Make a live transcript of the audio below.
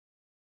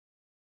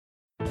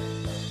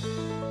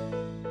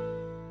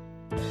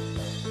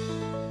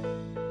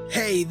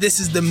Hey, this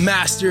is the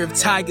master of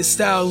Tiger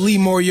Style, Lee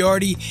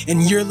Moriarty,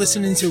 and you're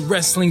listening to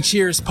Wrestling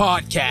Cheers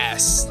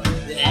Podcast.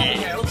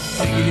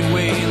 Taking your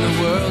way in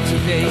the world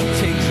today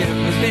takes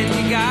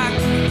everything you got.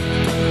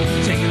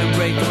 Taking a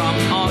break from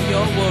all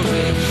your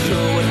worries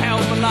sure would help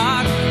a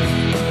lot.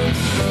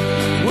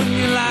 Wouldn't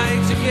you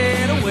like to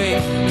get away?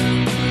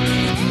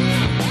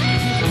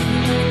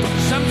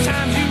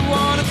 Sometimes you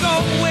want to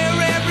go where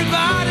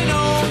everybody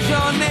knows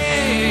your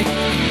name,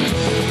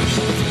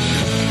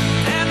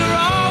 and they're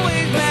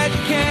always glad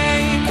you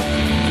came.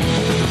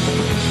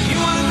 You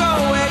want to go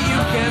where you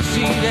can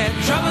see that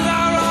troubles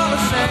are all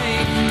the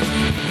same.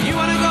 You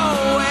want to go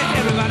where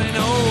everybody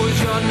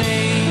knows your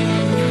name.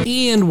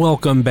 And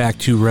welcome back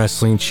to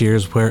Wrestling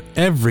Cheers, where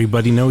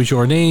everybody knows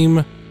your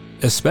name,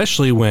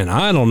 especially when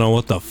I don't know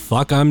what the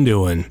fuck I'm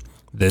doing.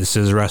 This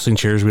is Wrestling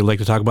Cheers. We like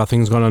to talk about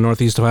things going on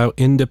Northeast Ohio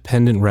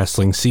independent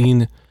wrestling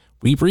scene.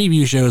 We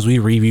review shows,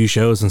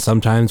 and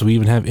sometimes we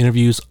even have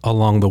interviews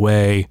along the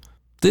way.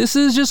 This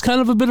is just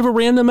kind of a bit of a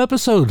random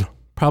episode.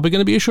 Probably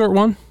going to be a short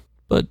one,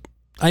 but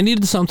I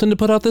needed something to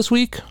put out this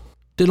week.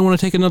 Didn't want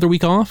to take another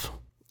week off,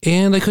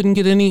 and I couldn't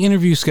get any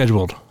interviews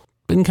scheduled.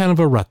 Been kind of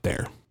a rut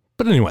there.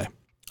 But anyway,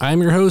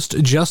 I'm your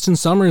host, Justin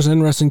Summers,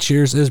 and Wrestling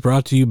Cheers is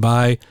brought to you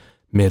by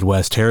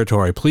Midwest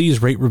Territory.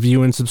 Please rate,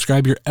 review, and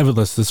subscribe your ever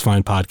list this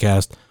fine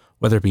podcast,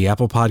 whether it be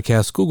Apple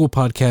Podcasts, Google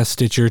Podcasts,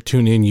 Stitcher,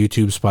 TuneIn,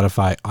 YouTube,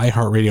 Spotify,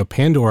 iHeartRadio,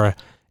 Pandora,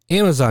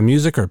 Amazon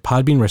Music, or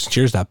Podbean,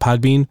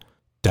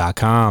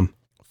 WrestlingCheers.podbean.com.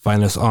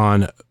 Find us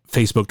on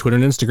Facebook, Twitter,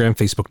 and Instagram,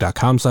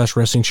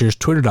 Facebook.com/WrestlingCheers,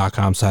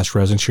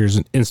 Twitter.com/WrestlingCheers,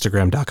 and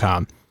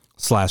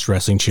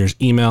Instagram.com/WrestlingCheers.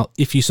 Email,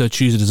 if you so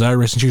choose to desire,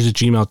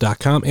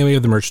 WrestlingCheers@gmail.com, and we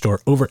have the merch store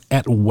over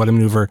at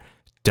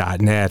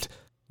whatamaneuver.net.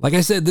 Like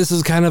I said, this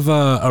is kind of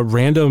a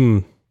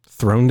random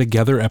thrown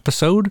together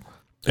episode.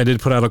 I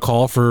did put out a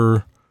call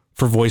for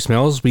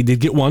voicemails. We did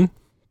get one,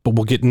 but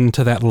we'll get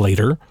into that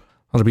later.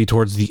 That'll be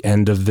towards the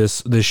end of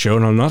this show,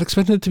 and I'm not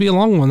expecting it to be a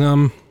long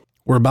one.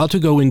 We're about to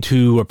go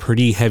into a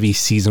pretty heavy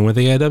season with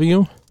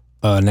AIW.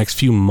 Next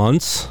few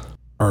months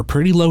are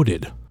pretty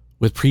loaded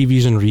with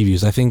previews and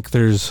reviews. I think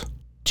there's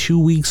 2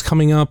 weeks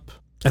coming up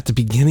at the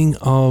beginning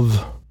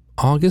of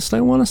August,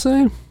 I want to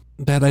say,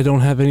 that I don't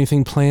have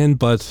anything planned,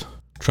 but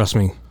trust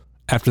me,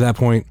 after that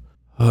point,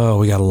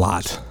 we got a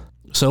lot.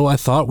 So I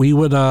thought we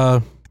would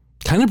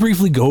kind of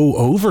briefly go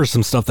over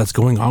some stuff that's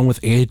going on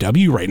with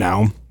AIW right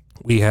now.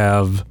 We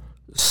have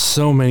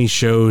so many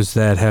shows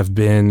that have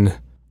been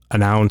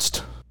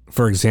announced.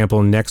 For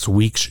example, next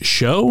week's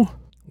show,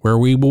 where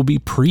we will be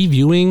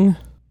previewing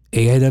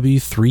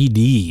AIW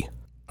 3D.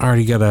 I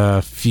already got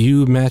a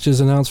few matches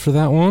announced for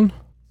that one.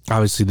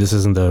 Obviously, this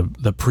isn't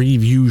the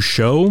preview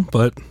show,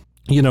 but,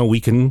 you know,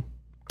 we can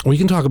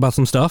talk about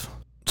some stuff.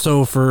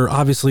 So for,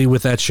 obviously,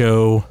 with that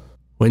show,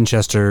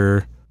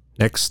 Winchester,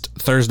 next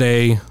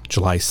Thursday,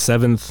 July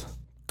 7th.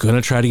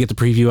 Gonna try to get the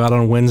preview out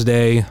on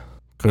Wednesday.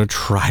 Gonna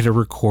try to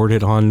record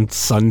it on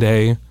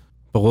Sunday,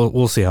 but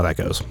we'll see how that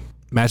goes.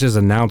 Matches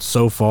announced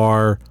so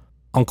far: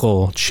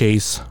 Uncle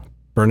Chase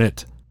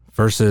Burnett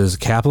versus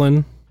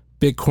Kaplan,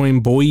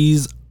 Bitcoin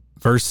Boys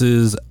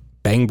versus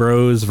Bang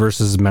Bros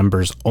versus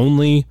members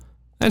only.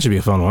 That should be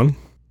a fun one.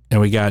 And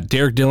we got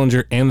Derek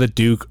Dillinger and the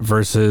Duke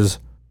versus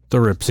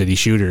the Rip City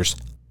Shooters.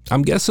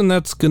 I'm guessing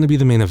that's going to be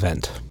the main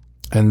event.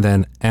 And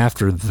then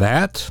after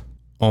that,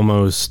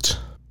 almost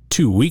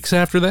 2 weeks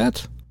after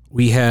that,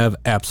 we have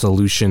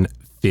Absolution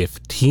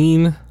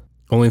 15.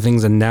 Only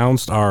things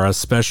announced are a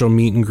special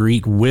meet and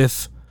greet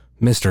with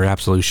Mr.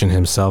 Absolution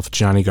himself,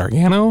 Johnny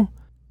Gargano.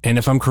 And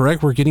if I'm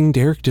correct, we're getting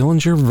Derek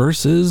Dillinger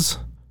versus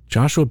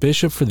Joshua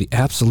Bishop for the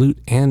Absolute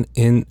and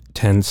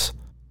Intense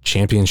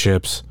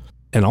Championships.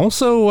 And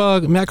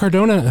also, Matt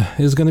Cardona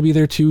is going to be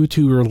there too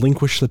to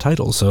relinquish the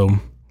title. So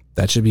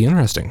that should be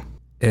interesting.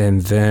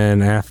 And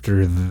then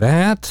after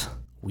that,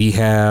 we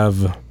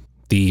have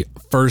the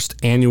first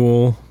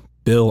annual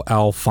Bill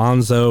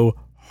Alfonso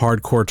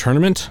Hardcore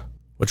Tournament,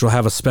 which will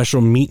have a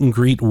special meet and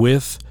greet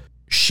with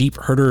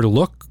Sheepherder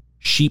Luke,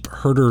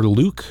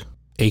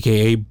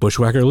 aka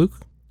Bushwhacker Luke.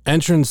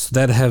 Entrants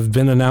that have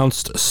been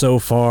announced so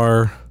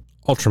far: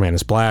 Ultraman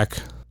is Black,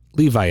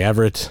 Levi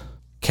Everett,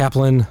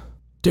 Kaplan,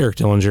 Derek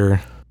Dillinger,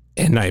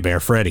 and Nightmare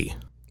Freddy.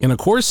 And of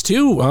course,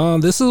 too,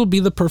 this will be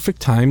the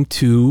perfect time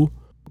to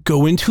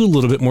go into a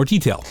little bit more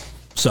detail.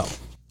 So,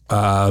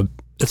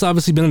 it's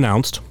obviously been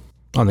announced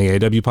on the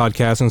AIW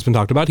podcast, and it's been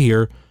talked about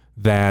here,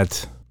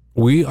 that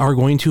we are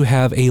going to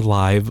have a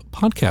live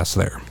podcast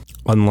there.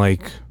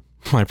 Unlike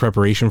my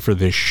preparation for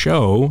this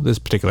show, this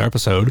particular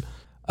episode,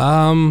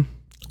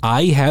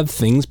 I have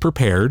things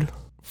prepared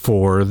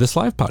for this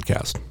live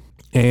podcast.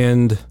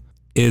 And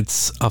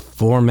it's a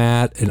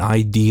format, an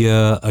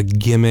idea, a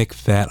gimmick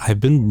that I've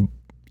been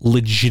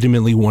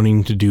legitimately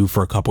wanting to do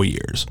for a couple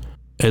years,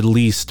 at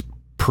least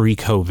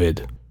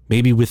pre-COVID,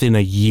 maybe within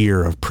a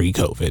year of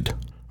pre-COVID.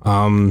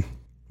 Let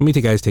me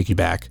take you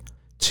back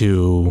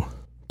to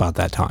about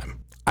that time.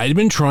 I'd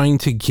been trying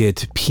to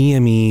get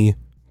PME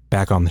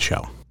back on the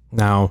show.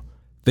 Now,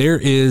 there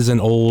is an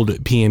old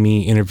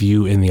PME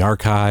interview in the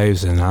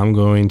archives, and I'm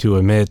going to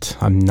admit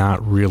I'm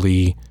not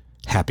really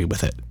happy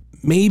with it.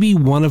 maybe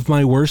one of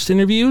my worst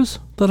interviews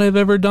that I've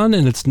ever done,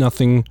 and it's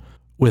nothing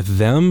with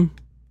them.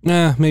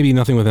 Maybe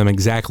nothing with them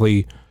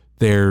exactly.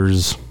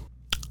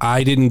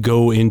 I didn't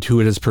go into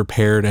it as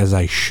prepared as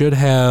I should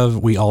have.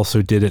 We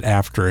also did it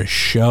after a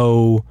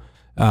show.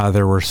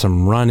 There were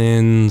some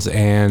run-ins,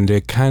 and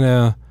it kind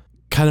of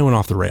went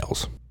off the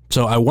rails.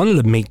 So I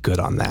wanted to make good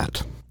on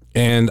that.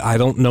 And I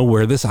don't know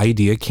where this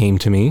idea came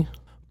to me,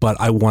 but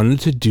I wanted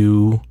to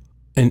do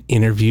an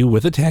interview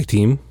with a tag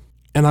team.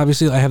 And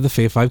obviously I have the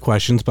Fave 5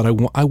 questions, but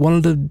I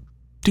wanted to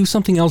do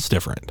something else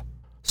different.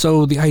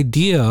 So the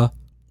idea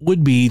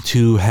would be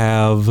to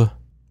have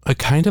a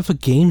kind of a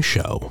game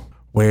show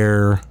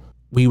where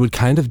we would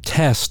kind of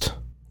test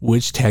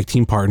which tag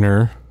team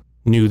partner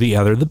knew the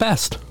other the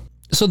best.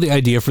 So the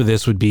idea for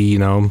this would be,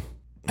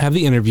 have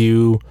the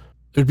interview,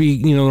 there'd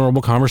be,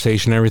 normal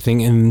conversation and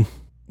everything, and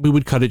we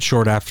would cut it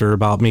short after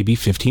about maybe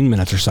 15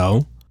 minutes or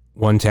so.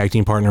 One tag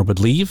team partner would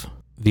leave,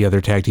 the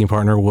other tag team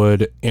partner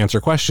would answer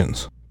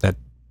questions. That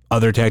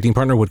other tag team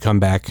partner would come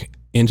back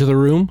into the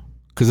room,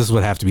 because this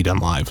would have to be done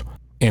live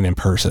and in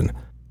person.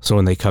 So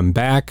when they come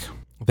back,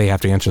 they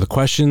have to answer the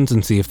questions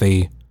and see if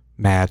they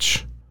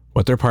match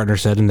what their partner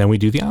said, and then we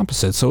do the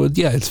opposite. So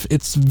yeah,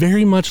 it's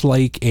very much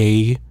like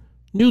a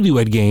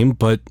newlywed game,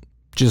 but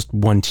just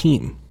one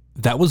team.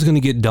 That was going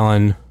to get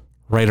done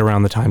right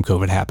around the time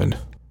COVID happened.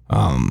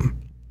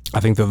 I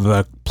think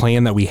the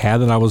plan that we had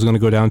that I was going to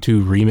go down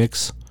to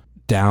Remix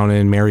down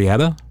in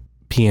Marietta,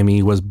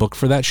 PME was booked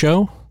for that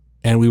show,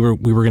 and we were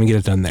going to get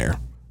it done there.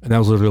 And that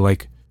was literally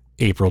like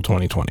April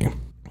 2020.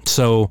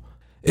 So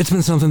it's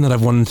been something that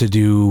I've wanted to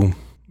do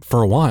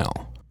for a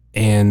while,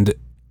 and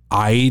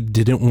I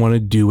didn't want to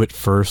do it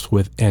first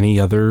with any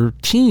other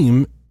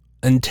team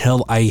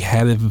until I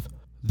had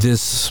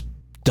this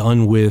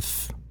done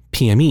with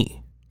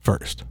PME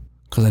first,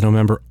 because I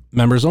know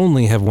members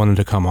only have wanted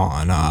to come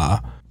on.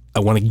 I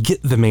want to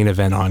get the main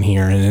event on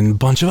here and a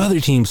bunch of other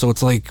teams. So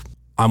it's like,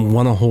 I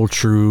want to hold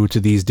true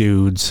to these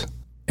dudes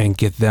and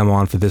get them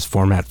on for this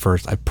format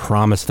first. I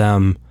promised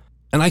them,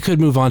 and I could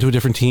move on to a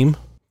different team,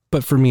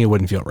 but for me, it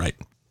wouldn't feel right.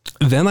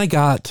 Then I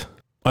got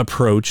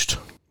approached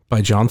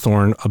by John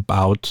Thorne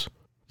about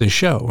the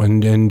show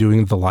and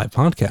doing the live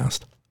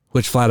podcast,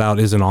 which flat out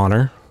is an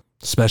honor,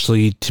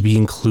 especially to be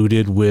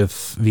included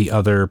with the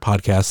other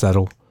podcasts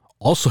that'll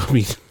also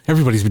be,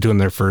 everybody's been doing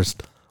their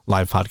first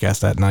live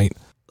podcast that night.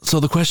 So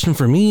the question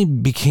for me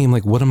became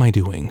like, what am I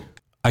doing?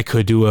 I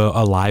could do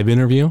a live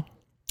interview.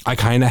 I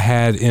kind of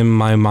had in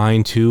my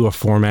mind too a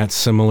format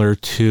similar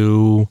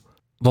to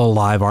the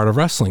live Art of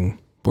Wrestling,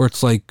 where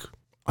it's like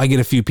I get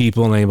a few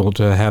people and able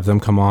to have them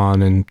come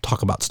on and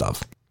talk about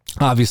stuff.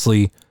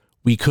 Obviously,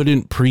 we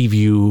couldn't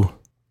preview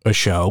a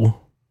show,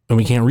 and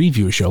we can't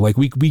review a show. Like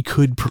we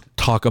could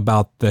talk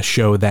about the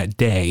show that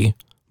day,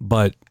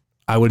 but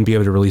I wouldn't be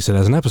able to release it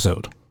as an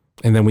episode.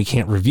 And then we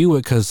can't review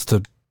it because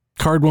the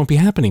card won't be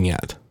happening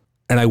yet.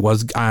 And I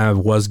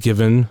was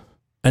given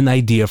an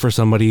idea for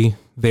somebody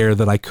there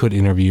that I could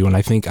interview, and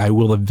I think I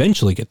will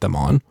eventually get them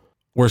on.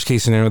 Worst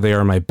case scenario, they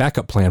are my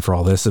backup plan for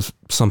all this if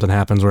something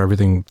happens where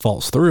everything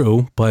falls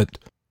through, but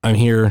I'm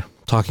here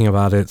talking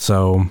about it,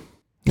 so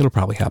it'll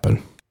probably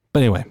happen.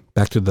 But anyway,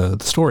 back to the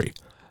story.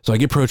 So I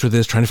get approached with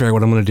this, trying to figure out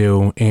what I'm going to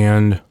do,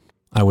 and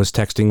I was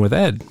texting with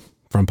Ed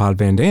from Pod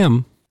Van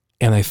Dam,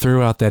 and I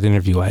threw out that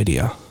interview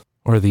idea,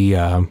 or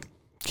the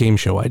game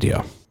show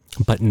idea.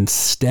 But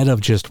instead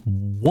of just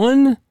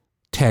one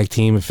tag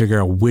team and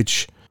figure out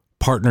which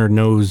partner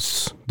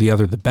knows the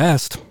other the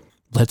best,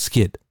 let's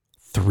get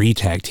 3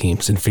 tag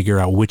teams and figure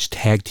out which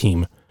tag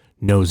team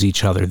knows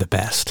each other the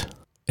best.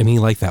 And he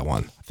liked that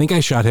one. I think I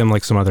shot him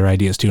like some other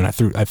ideas too, and I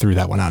threw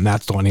that one out, and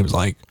that's the one he was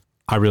like,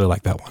 I really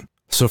like that one.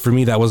 So for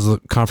me, that was the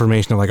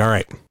confirmation of like, all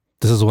right,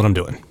 this is what I'm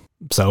doing.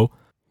 So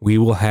we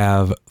will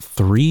have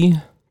 3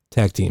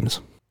 tag teams,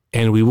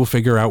 and we will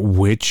figure out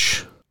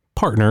which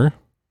partner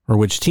or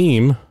which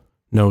team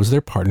knows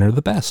their partner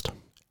the best.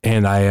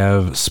 And I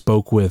have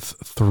spoke with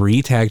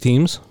 3 tag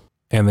teams,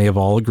 and they have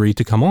all agreed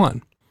to come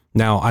on.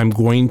 Now I'm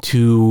going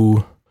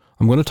to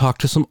talk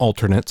to some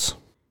alternates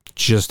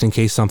just in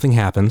case something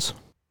happens.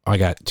 I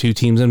got 2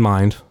 teams in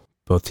mind.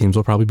 Both teams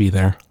will probably be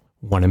there.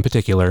 One in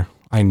particular,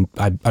 I'm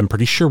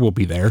pretty sure will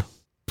be there.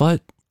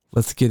 But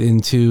let's get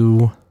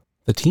into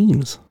the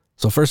teams.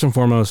 So first and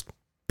foremost,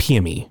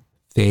 PME.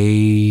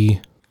 I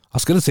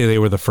was going to say they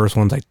were the first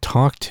ones I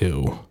talked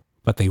to,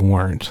 but they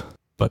weren't.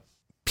 But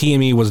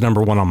PME was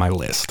number 1 on my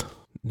list.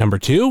 Number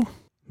 2,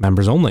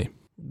 members only.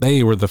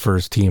 They were the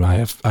first team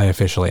I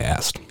officially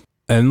asked.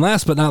 And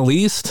last but not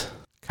least,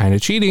 kind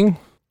of cheating,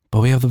 but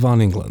we have the Von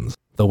Englands.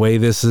 The way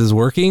this is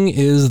working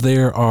is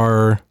there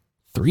are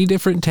 3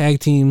 different tag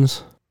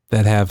teams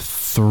that have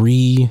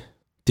 3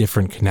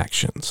 different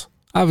connections.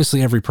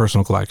 Obviously, every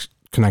personal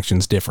connection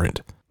is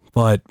different,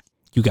 but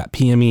you got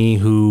PME,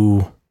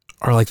 who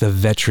are like the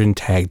veteran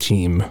tag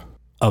team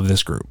of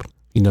this group.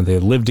 You know, they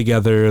live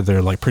together.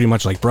 They're like pretty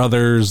much like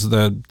brothers.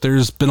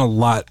 There's been a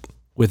lot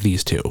with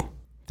these 2.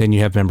 Then you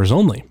have members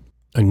only,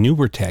 a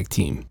newer tag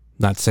team.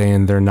 Not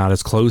saying they're not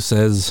as close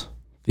as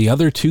the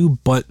other 2,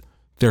 but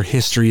their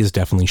history is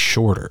definitely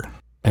shorter.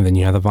 And then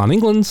you have the Von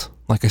Englands,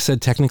 like I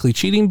said, technically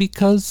cheating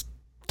because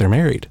they're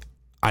married.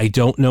 I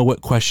don't know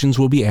what questions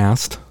will be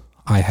asked.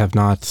 I have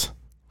not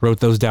wrote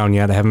those down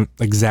yet. I haven't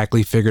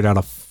exactly figured out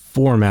a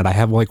format. I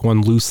have like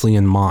one loosely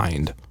in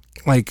mind.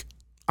 Like,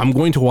 I'm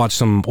going to watch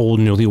some old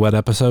Newlywed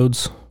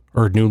episodes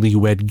or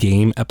Newlywed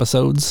Game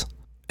episodes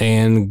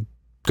and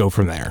go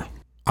from there.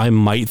 I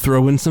might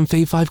throw in some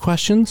Fave 5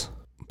 questions,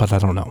 but I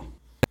don't know.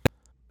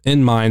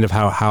 In mind of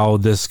how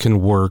this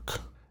can work,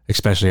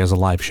 especially as a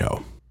live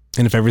show.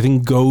 And if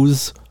everything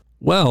goes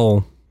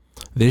well,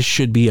 this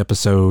should be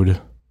episode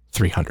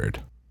 300.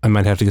 I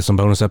might have to get some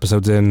bonus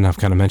episodes in. I've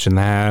kind of mentioned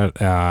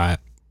that. I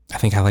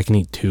think I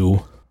need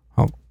 2.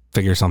 I'll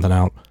figure something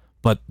out.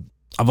 But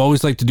I've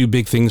always liked to do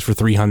big things for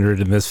 300,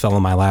 and this fell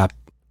in my lap.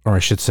 Or I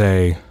should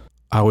say,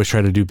 I always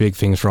try to do big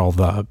things for all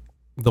the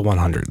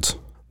 100s.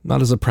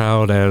 Not as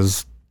proud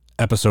as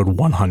episode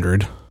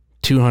 100.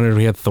 200,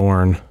 we had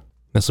Thorn.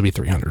 This will be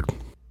 300.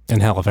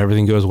 And hell, if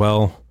everything goes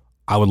well,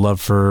 I would love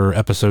for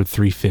episode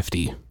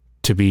 350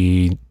 to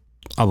be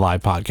a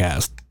live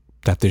podcast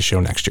at this show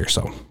next year.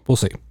 So we'll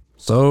see.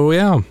 So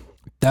yeah,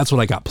 that's what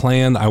I got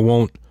planned. I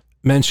won't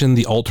mention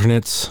the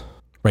alternates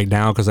right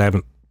now because I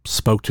haven't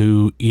spoke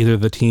to either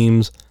of the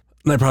teams.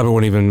 And I probably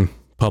won't even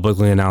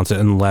publicly announce it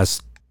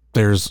unless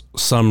there's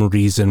some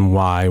reason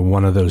why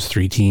one of those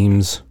 3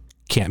 teams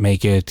can't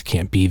make it,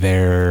 can't be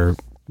there,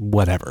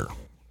 whatever.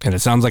 And it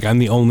sounds like I'm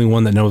the only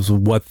one that knows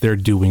what they're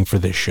doing for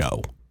this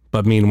show.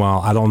 But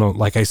meanwhile, I don't know,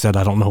 like I said,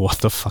 I don't know what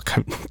the fuck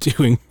I'm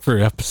doing for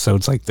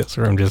episodes like this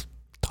where I'm just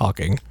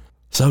talking.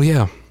 So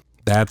yeah,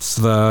 that's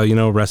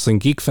the, Wrestling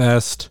Geek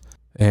Fest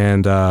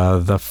and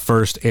the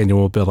first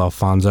annual Bill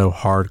Alfonso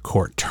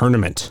Hardcore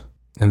Tournament.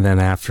 And then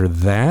after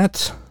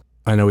that,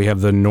 I know we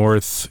have the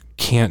North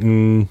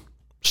Canton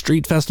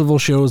Street Festival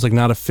shows, like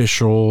not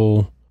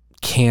official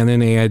canon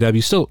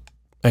AIW, still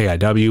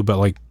AIW, but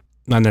like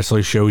not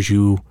necessarily shows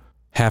you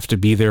have to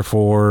be there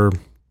for.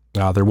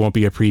 There won't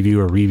be a preview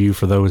or review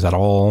for those at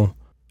all.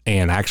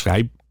 And actually,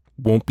 I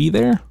won't be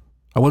there.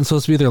 I wasn't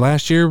supposed to be there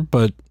last year,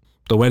 but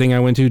the wedding I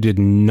went to did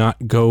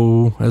not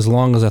go as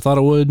long as I thought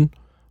it would.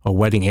 A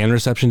wedding and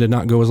reception did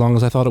not go as long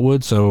as I thought it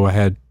would, so I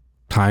had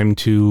time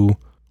to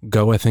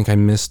go. I think I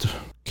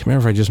can't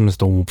remember if I just missed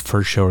the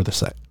first show or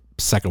the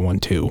second one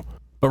too.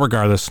 But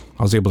regardless,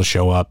 I was able to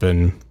show up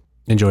and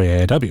enjoy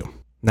AIW.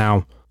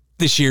 Now,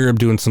 this year I'm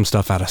doing some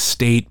stuff out of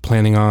state,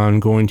 planning on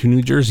going to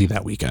New Jersey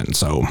that weekend,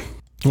 so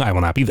I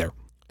will not be there.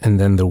 And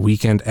then the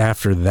weekend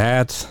after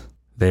that,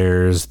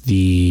 there's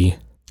the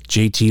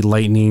JT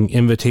Lightning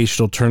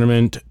Invitational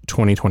Tournament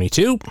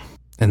 2022.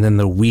 And then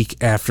the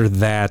week after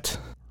that,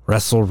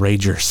 Wrestle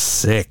Rager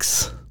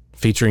 6,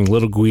 featuring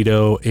Little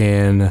Guido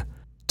and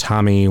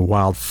Tommy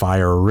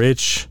Wildfire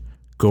Rich,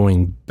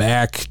 going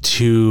back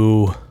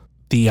to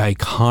the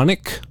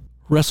iconic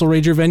Wrestle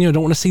Rager venue. I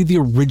don't want to say the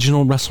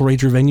original Wrestle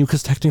Rager venue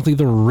because technically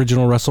the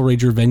original Wrestle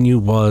Rager venue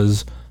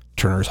was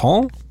Turner's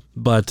Hall,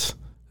 but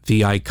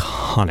the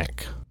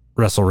iconic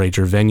Wrestle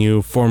Rager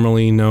venue,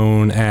 formerly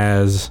known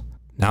as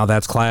Now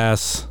That's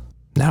Class,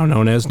 now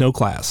known as No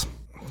Class.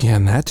 Yeah,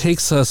 and that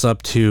takes us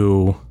up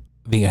to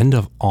the end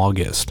of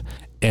August,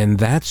 and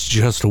that's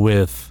just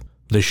with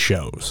the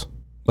shows,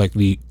 like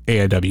the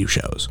AIW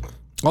shows.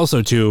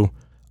 Also, too,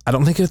 I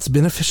don't think it's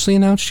been officially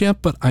announced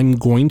yet, but I'm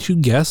going to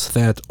guess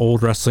that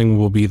Old Wrestling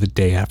will be the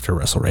day after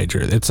Wrestle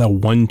Rager. It's a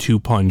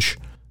 1-2 punch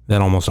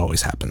that almost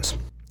always happens.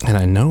 And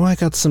I know I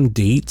got some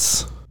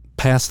dates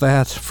past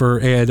that for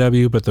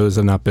AIW, but those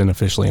have not been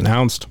officially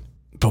announced.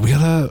 But we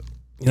got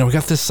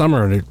this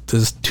summer.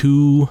 There's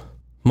 2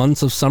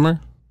 months of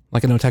summer.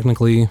 Like, I know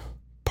technically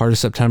part of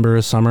September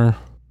is summer,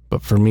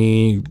 but for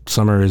me,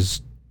 summer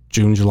is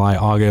June, July,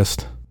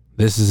 August.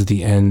 This is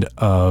the end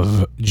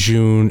of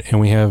June,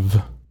 and we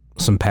have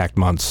some packed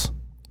months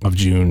of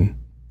July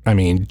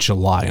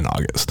and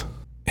August.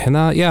 And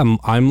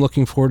I'm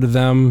looking forward to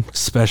them,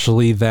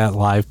 especially that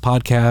live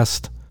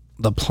podcast.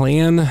 The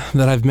plan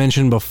that I've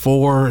mentioned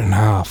before, and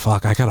I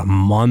got a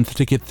month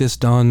to get this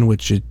done,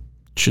 which it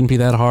shouldn't be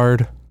that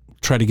hard.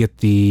 Try to get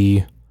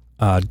the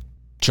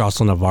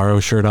Jocelyn Navarro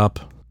shirt up.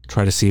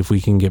 Try to see if we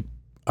can get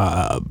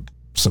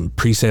some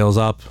pre-sales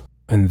up,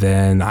 and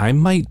then I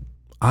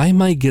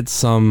might get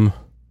some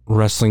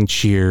Wrestling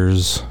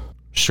Cheers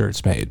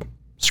shirts made,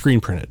 screen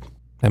printed.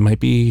 That might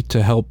be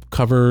to help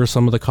cover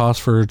some of the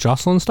costs for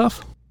Jocelyn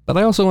stuff, but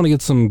I also want to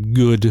get some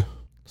good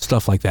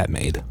stuff like that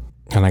made.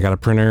 And I got a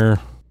printer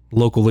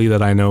locally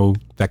that I know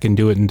that can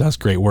do it and does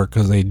great work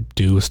because they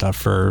do stuff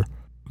for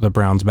the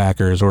Browns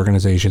Backers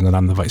organization that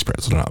I'm the vice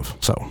president of.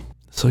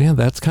 So yeah,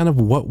 that's kind of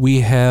what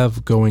we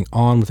have going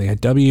on with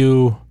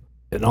AIW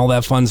and all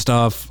that fun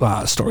stuff.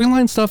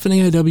 Storyline stuff in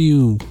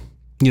AIW,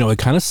 it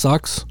kind of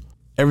sucks.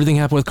 Everything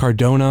happened with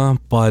Cardona,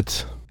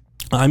 but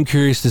I'm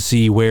curious to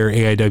see where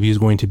AIW is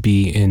going to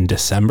be in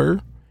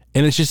December.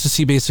 And it's just to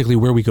see basically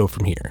where we go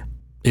from here.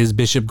 Is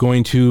Bishop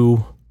going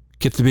to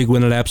get the big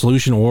win at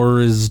Absolution, or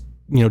is,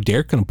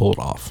 Derek going to pull it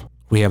off?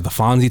 We have the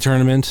Fonzie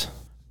tournament,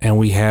 and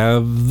we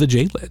have the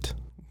J-Lit.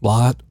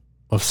 Lot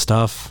of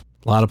stuff,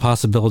 a lot of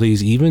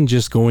possibilities, even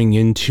just going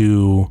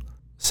into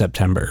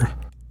September.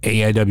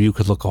 AIW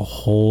could look a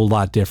whole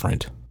lot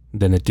different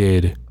than it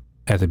did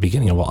at the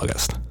beginning of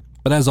August.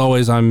 But as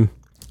always, I'm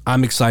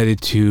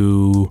excited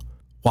to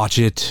watch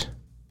it,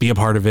 be a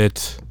part of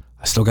it.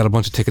 I still got a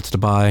bunch of tickets to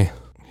buy,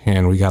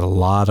 and we got a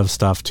lot of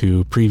stuff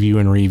to preview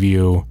and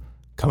review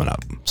coming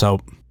up. So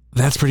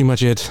that's pretty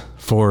much it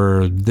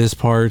for this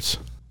part.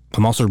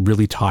 I'm also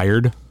really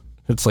tired.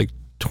 It's like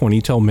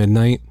 20 till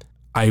midnight.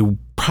 I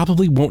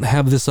probably won't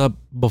have this up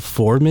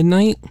before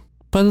midnight,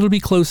 but it'll be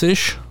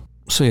close-ish.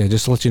 So yeah,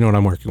 just to let you know what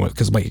I'm working with,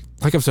 because like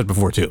I've said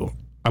before too,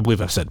 I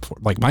believe I've said before,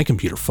 like my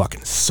computer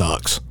fucking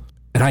sucks,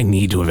 and I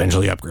need to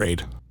eventually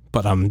upgrade,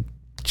 but I'm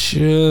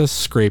just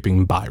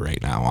scraping by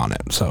right now on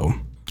it, so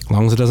as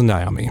long as it doesn't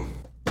die on me.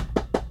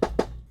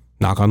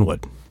 Knock on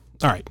wood.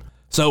 All right,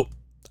 so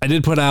I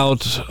did put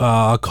out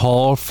a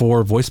call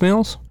for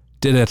voicemails.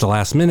 Did it at the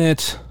last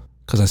minute,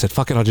 because I said,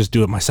 fuck it, I'll just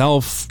do it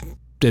myself.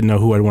 Didn't know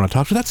who I'd want to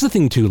talk to. That's the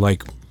thing too,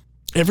 like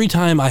every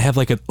time I have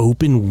like an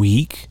open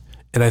week,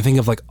 and I think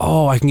of like,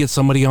 oh, I can get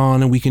somebody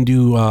on and we can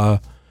do, a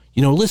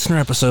listener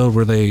episode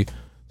where they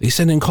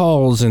send in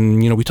calls and,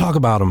 we talk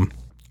about them.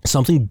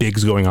 Something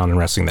big's going on in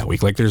wrestling that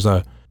week. Like there's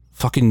a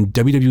fucking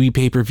WWE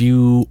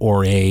pay-per-view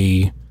or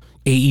a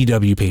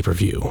AEW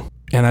pay-per-view.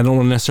 And I don't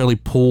want to necessarily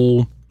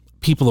pull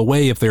people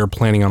away if they're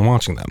planning on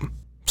watching them.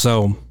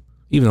 So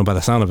even though by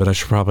the sound of it, I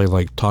should probably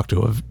like talk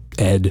to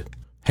Ed,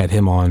 had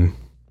him on.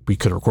 We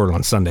could record it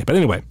on Sunday. But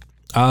anyway,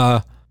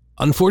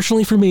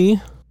 unfortunately for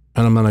me,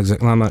 and I'm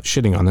not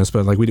shitting on this,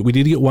 but like we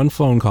did get one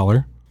phone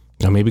caller.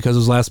 Now, maybe because it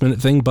was a last minute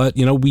thing, but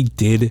we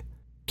did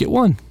get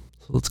one.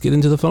 So let's get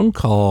into the phone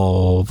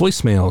call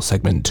voicemail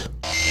segment.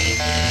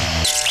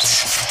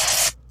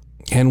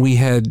 And we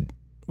had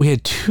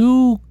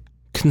two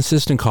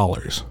consistent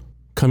callers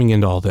coming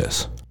into all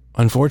this.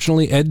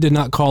 Unfortunately, Ed did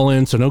not call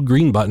in, so no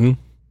green button,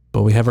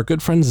 but we have our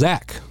good friend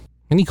Zach,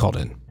 and he called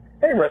in.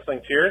 Hey, Wrestling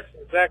Cheers.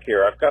 Zach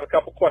here. I've got a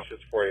couple questions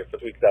for you for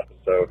this week's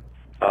episode.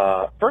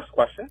 First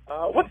question,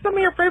 what's some of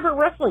your favorite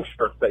wrestling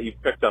shirts that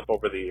you've picked up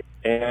over the years?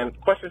 And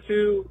question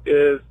 2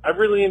 is, I've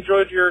really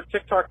enjoyed your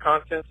TikTok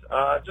content.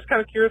 Just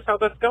kind of curious how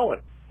that's going.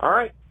 All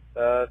right.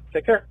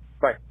 Take care.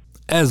 Bye.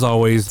 As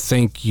always,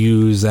 thank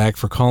you, Zach,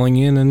 for calling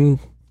in, and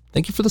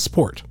thank you for the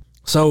support.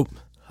 So,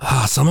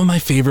 some of my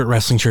favorite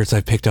wrestling shirts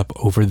I've picked up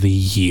over the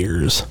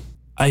years.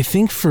 I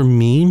think for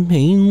me,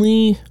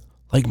 mainly,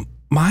 like,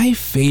 my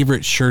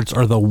favorite shirts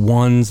are the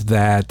ones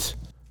that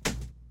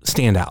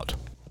stand out.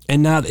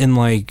 And not in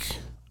like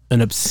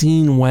an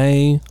obscene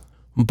way,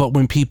 but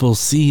when people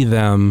see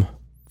them,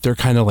 they're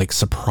kind of like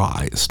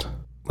surprised.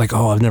 Like,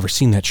 oh, I've never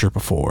seen that shirt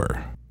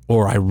before.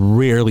 Or I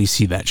rarely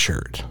see that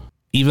shirt.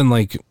 Even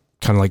like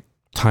kind of like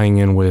tying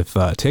in with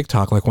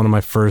TikTok, like one of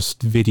my first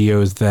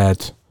videos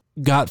that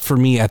got for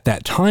me at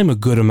that time a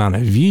good amount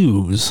of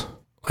views.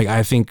 Like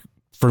I think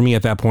for me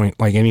at that point,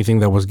 like anything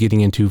that was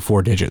getting into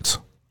 4 digits.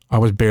 I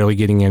was barely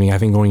getting any, I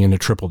think going into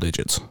triple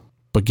digits.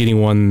 But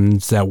getting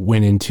ones that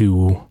went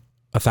into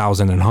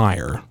 1,000 and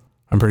higher.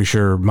 I'm pretty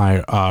sure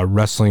my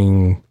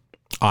wrestling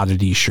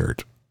oddity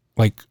shirt,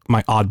 like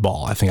my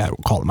oddball, I think I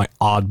would call it my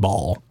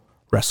oddball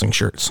wrestling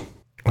shirts.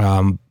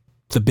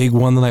 The big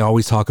one that I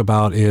always talk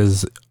about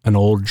is an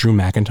old Drew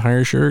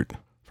McIntyre shirt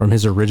from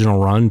his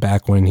original run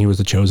back when he was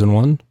the Chosen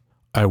One.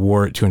 I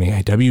wore it to an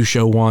AIW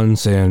show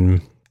once,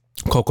 and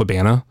Colt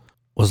Cabana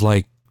was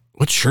like,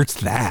 what shirt's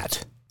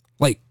that?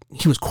 Like,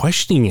 he was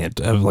questioning it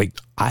of like,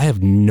 I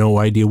have no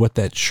idea what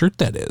that shirt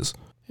that is.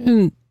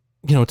 And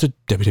it's a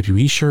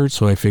WWE shirt,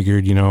 so I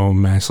figured,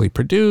 massively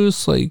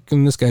produced, like,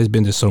 and this guy's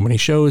been to so many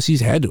shows,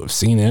 he's had to have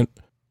seen it.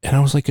 And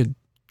I was like, a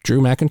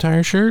Drew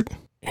McIntyre shirt?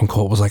 And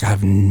Colt was like,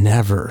 I've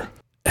never,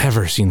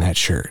 ever seen that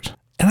shirt.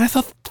 And I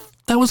thought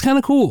that was kind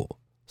of cool.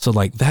 So,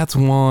 like, that's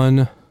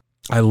one.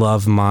 I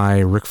love my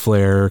Ric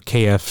Flair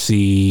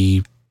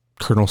KFC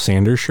Colonel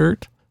Sanders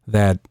shirt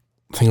that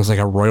I think it was like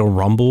a Royal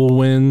Rumble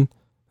win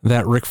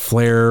that Ric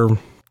Flair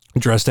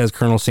dressed as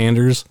Colonel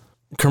Sanders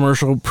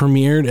commercial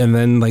premiered, and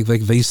then like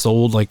they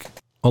sold like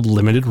a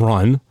limited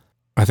run,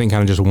 I think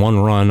kind of just one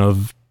run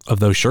of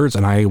those shirts,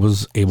 and I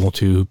was able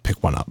to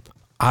pick one up.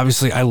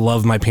 Obviously I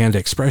love my Panda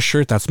Express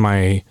shirt. That's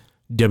my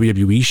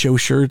WWE show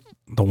shirt.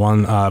 The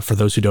one for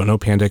those who don't know,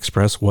 Panda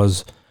Express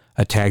was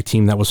a tag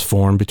team that was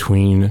formed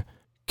between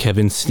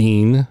Kevin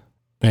Steen,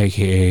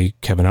 aka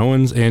Kevin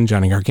Owens, and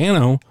Johnny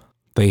Gargano.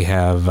 They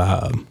have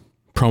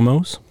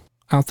promos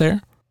out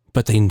there,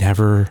 but they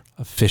never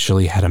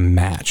officially had a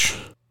match.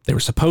 They were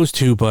supposed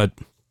to, but,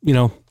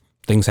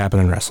 things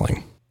happen in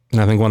wrestling. And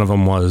I think one of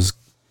them was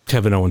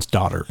Kevin Owens'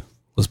 daughter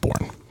was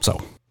born.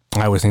 So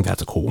I always think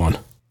that's a cool one.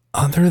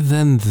 Other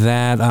than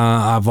that,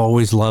 I've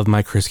always loved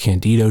my Chris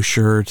Candido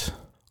shirt.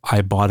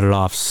 I bought it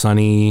off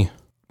Sunny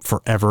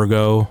forever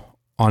ago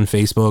on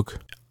Facebook.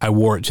 I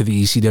wore it to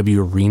the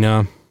ECW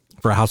arena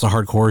for a House of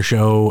Hardcore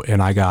show,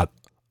 and I got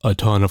a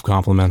ton of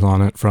compliments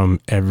on it from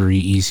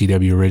every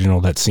ECW original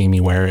that's seen me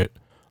wear it.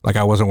 Like,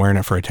 I wasn't wearing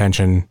it for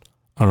attention.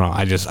 I don't know.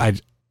 I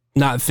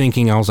not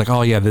thinking, I was like,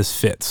 oh yeah, this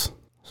fits.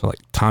 So like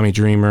Tommy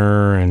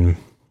Dreamer and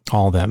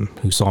all them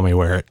who saw me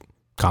wear it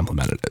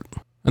complimented it.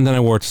 And then I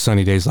wore it to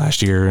Sunny Days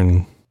last year,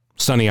 and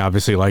Sunny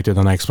obviously liked it,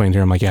 and I explained to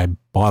her, I'm like, yeah, I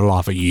bought it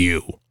off of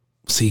you.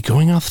 See,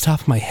 going off the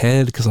top of my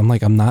head, because I'm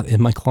not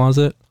in my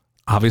closet,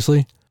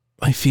 obviously,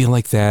 I feel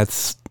like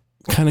that's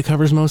kind of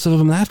covers most of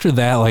them. After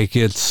that, like,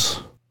 it's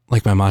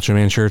like my Macho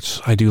Man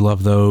shirts. I do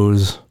love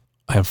those.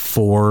 I have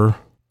 4.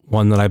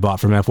 One that I bought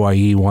from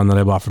FYE, one that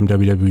I bought from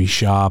WWE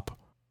Shop,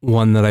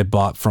 one that I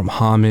bought from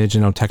Homage.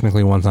 You know,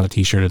 technically one's not a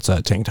t-shirt, it's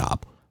a tank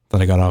top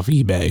that I got off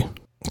eBay.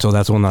 So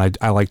that's one that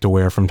I like to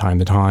wear from time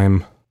to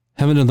time.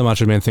 Haven't done the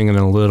Macho Man thing in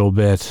a little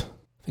bit.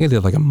 I think I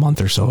did like a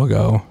month or so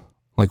ago.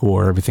 Like,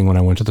 wore everything when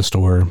I went to the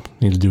store.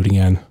 Need to do it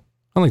again.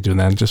 I like doing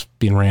that, just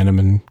being random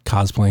and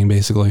cosplaying,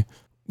 basically.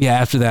 Yeah,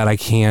 after that, I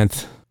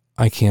can't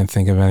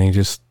think of any.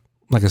 Just,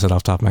 like I said,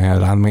 off the top of my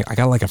head, I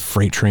got like a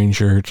Freight Train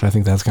shirt. I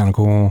think that's kind of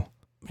cool.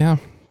 Yeah,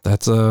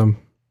 that's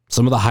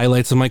some of the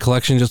highlights of my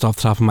collection just off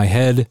the top of my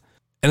head.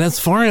 And as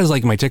far as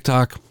like my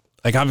TikTok,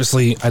 like,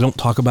 obviously I don't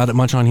talk about it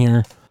much on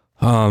here.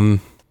 I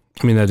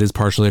mean, that is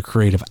partially a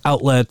creative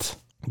outlet,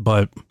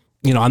 but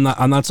you know, I'm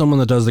not someone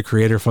that does the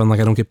creator fund. Like,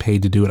 I don't get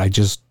paid to do it. I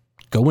just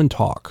go and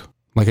talk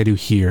like I do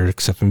here,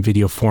 except in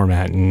video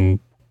format and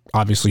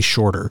obviously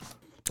shorter.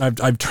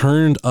 I've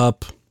turned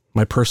up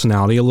my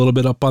personality a little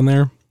bit up on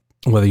there.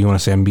 Whether you want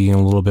to say I'm being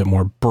a little bit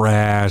more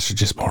brash or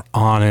just more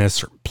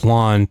honest or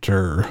blunt,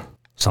 or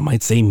some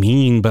might say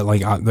mean, but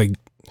like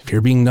if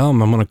you're being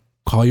dumb, I'm going to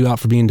call you out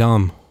for being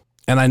dumb.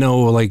 And I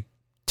know like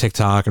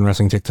TikTok and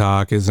wrestling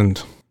TikTok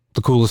isn't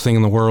the coolest thing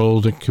in the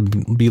world. It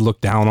could be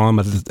looked down on,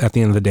 but at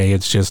the end of the day,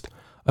 it's just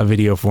a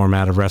video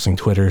format of wrestling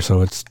Twitter.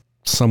 So it's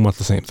somewhat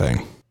the same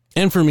thing.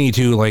 And for me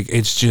too, like,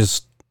 it's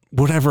just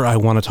whatever I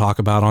want to talk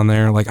about on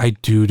there. Like, I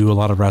do a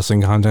lot of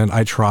wrestling content.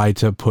 I try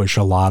to push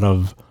a lot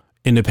of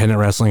independent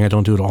wrestling. I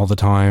don't do it all the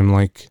time.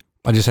 Like,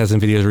 I just had some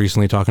videos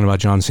recently talking about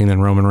John Cena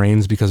and Roman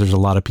Reigns, because there's a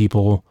lot of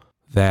people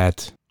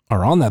that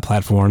are on that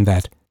platform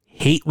that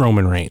hate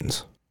Roman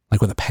Reigns, like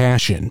with a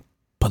passion,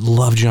 but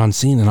love John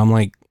Cena. And I'm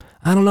like,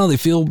 I don't know, they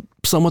feel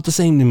somewhat the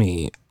same to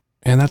me.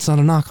 And that's not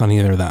a knock on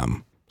either of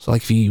them. So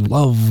like, if you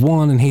love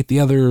one and hate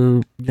the other,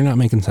 you're not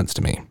making sense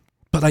to me.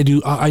 But I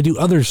do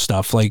other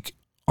stuff. Like,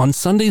 on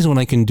Sundays when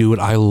I can do it,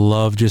 I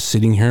love just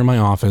sitting here in my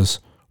office,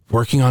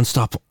 working on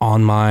stuff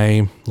on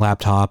my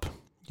laptop,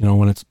 you know,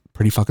 when it's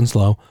pretty fucking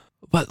slow.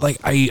 But like,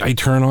 I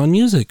turn on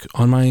music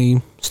on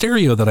my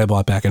stereo that I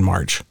bought back in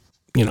March.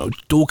 You know,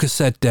 dual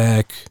cassette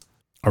deck,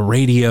 a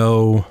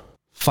radio,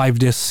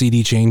 5-disc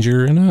CD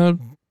changer, and a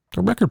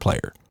record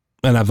player.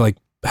 And I've like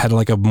had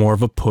like a more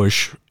of a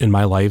push in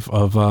my life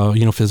of,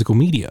 you know, physical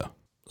media.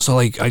 So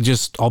like,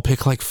 I'll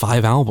pick like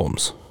 5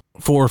 albums,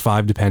 4 or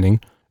 5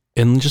 depending,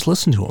 and just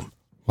listen to them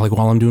like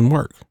while I'm doing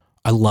work.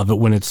 I love it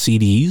when it's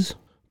CDs,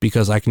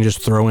 because I can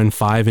just throw in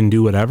 5 and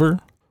do whatever.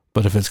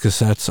 But if it's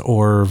cassettes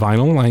or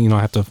vinyl, I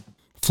have to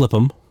flip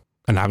them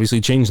and obviously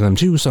change them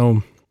too.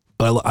 So,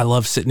 but I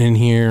love sitting in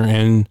here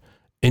and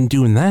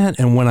doing that.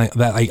 And when I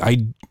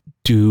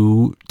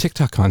do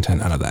TikTok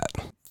content out of that.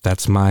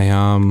 That's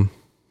my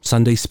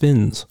Sunday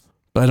spins.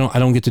 But I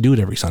don't get to do it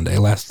every Sunday.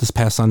 This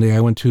past Sunday, I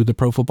went to the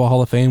Pro Football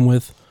Hall of Fame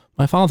with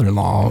my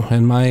father-in-law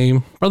and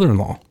my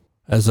brother-in-law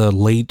as a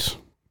late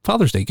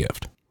Father's Day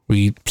gift.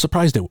 We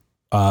surprised it,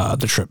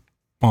 the trip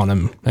on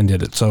him, and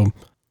did it. So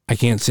I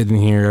can't sit in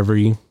here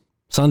every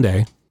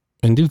Sunday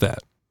and do that.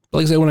 But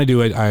like I said, when I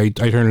do it, I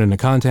turn it into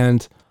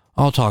content.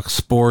 I'll talk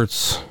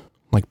sports,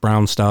 like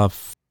Brown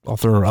stuff. I'll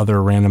throw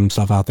other random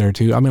stuff out there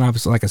too. I mean,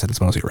 obviously, like I said,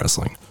 it's mostly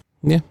wrestling.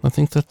 Yeah, I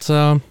think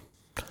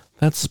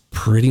that's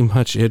pretty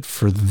much it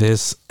for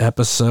this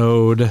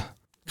episode.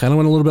 Kind of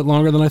went a little bit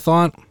longer than I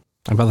thought.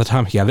 And by the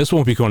time, this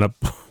won't be going up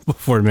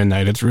before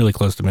midnight. It's really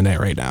close to midnight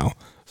right now.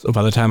 So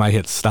by the time I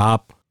hit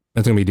stop,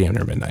 it's going to be damn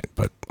near midnight.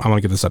 But I want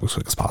to get this up as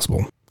quick as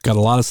possible. Got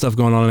a lot of stuff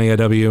going on in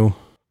AIW.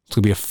 It's going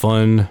to be a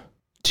fun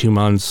 2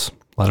 months.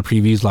 A lot of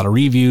previews, a lot of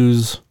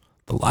reviews,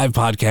 the live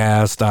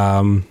podcast.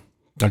 I'll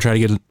try to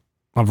get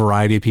a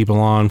variety of people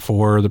on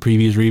for the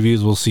previews,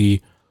 reviews. We'll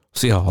see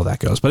how all that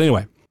goes. But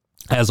anyway,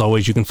 as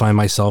always, you can find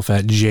myself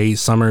at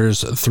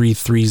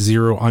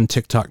jsummers330 on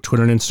TikTok,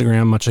 Twitter, and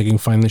Instagram, much like you can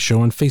find the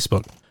show on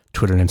Facebook,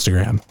 Twitter, and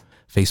Instagram.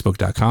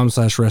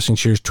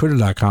 Facebook.com/WrestlingCheers,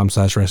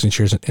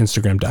 Twitter.com/WrestlingCheers, and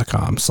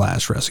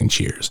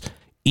Instagram.com/WrestlingCheers.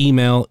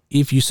 Email,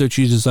 if you so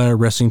choose desire,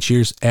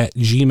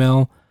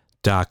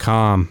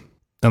 WrestlingCheers@gmail.com.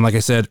 And like I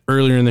said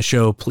earlier in the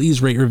show, please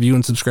rate, review,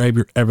 and subscribe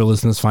your ever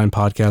listen to this fine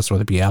podcast,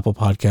 whether it be Apple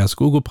Podcasts,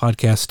 Google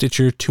Podcasts,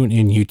 Stitcher,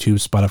 TuneIn,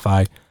 YouTube,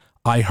 Spotify,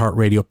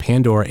 iHeartRadio,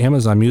 Pandora,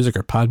 Amazon Music,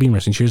 or Podbean,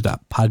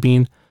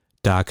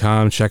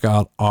 WrestlingCheers.podbean.com. Check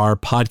out our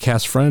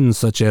podcast friends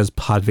such as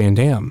Pod Van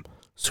Dam,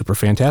 Super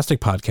Fantastic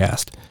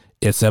Podcast,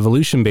 It's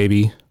Evolution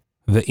Baby,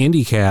 The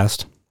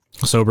IndieCast,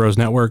 Sobros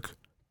Network,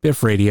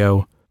 Biff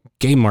Radio,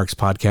 Game Marks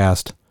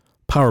Podcast,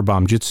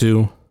 Powerbomb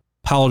Jitsu,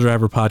 Powell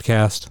Driver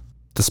Podcast,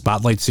 The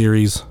Spotlight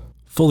Series,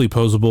 Fully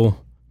Posable,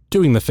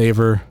 Doing the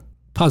Favor,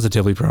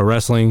 Positively Pro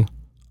Wrestling,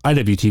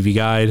 IWTV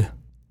Guide,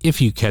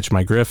 If You Catch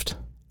My Grift,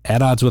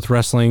 At Odds with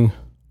Wrestling,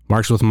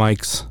 Marks with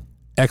Mikes,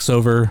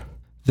 X-Over,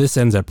 This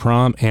Ends at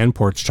Prom, and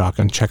Porch Talk.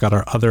 And check out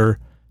our other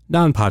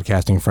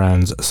non-podcasting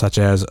friends such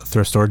as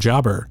Thrift Store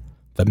Jobber,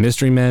 The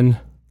Mystery Men,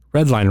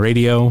 Redline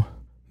Radio,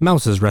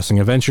 Mouse's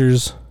Wrestling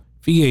Adventures,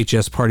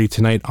 VHS Party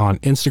Tonight on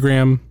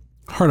Instagram,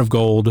 Heart of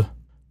Gold,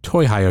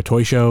 Toy Hio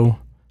Toy Show,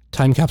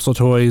 Time Capsule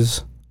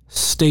Toys,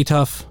 Stay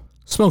Tough,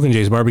 Smokin'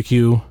 Jay's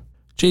Barbecue,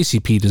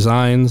 JCP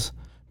Designs,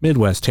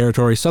 Midwest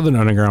Territory, Southern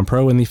Underground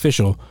Pro, and the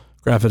official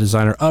graphic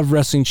designer of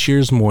Wrestling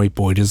Cheers, Moy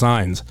Boy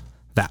Designs.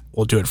 That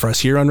will do it for us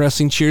here on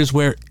Wrestling Cheers,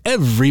 where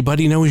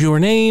everybody knows your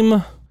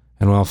name.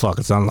 And well, fuck,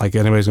 it's not like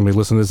anybody's gonna be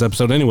listening to this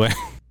episode anyway.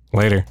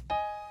 Later.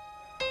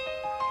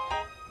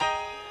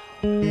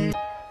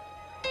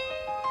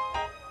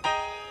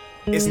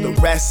 It's the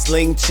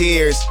Wrestling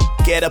Cheers.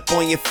 Get up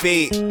on your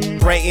feet,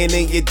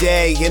 brightening your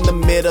day in the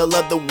middle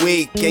of the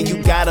week. And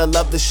you gotta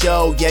love the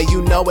show, yeah,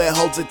 you know it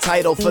holds a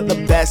title for the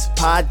best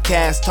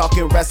podcast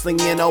talking wrestling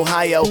in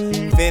Ohio.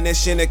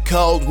 Finishing a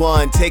cold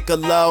one, take a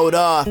load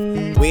off.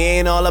 We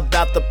ain't all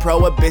about the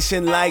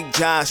prohibition like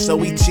Josh, so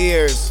we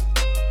cheers.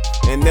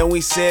 And then we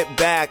sit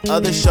back.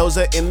 Other shows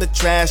are in the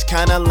trash,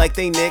 kinda like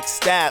they Nick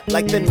Stapp.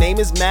 Like the name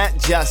is Matt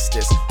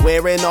Justice,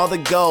 wearing all the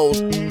gold.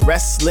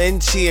 Wrestling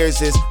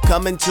Cheers is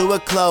coming to a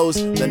close.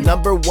 The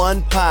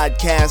 #1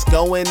 podcast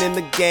going in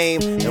the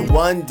game. And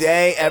one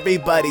day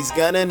everybody's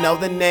gonna know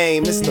the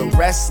name. It's the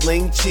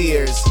Wrestling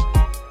Cheers.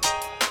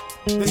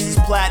 This is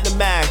Platinum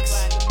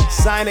Max,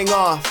 signing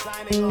off.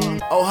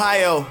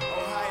 Ohio,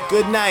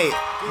 good night.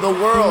 The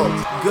world,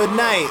 good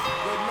night.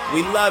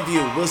 We love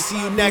you. We'll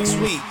see you next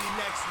week.